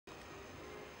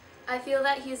I feel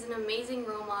that he is an amazing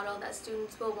role model that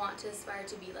students will want to aspire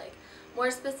to be like.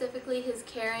 More specifically, his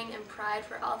caring and pride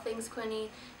for all things Quinny,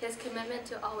 his commitment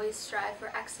to always strive for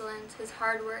excellence, his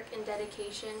hard work and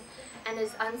dedication, and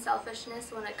his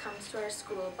unselfishness when it comes to our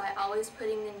school by always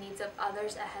putting the needs of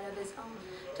others ahead of his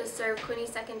own to serve Quinny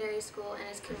Secondary School and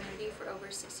his community for over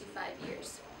 65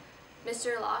 years.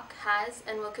 Mr. Locke has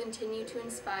and will continue to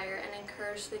inspire and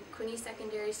encourage the Quinny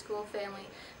Secondary School family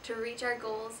to reach our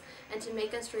goals and to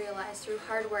make us realize through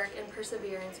hard work and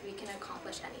perseverance we can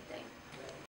accomplish anything.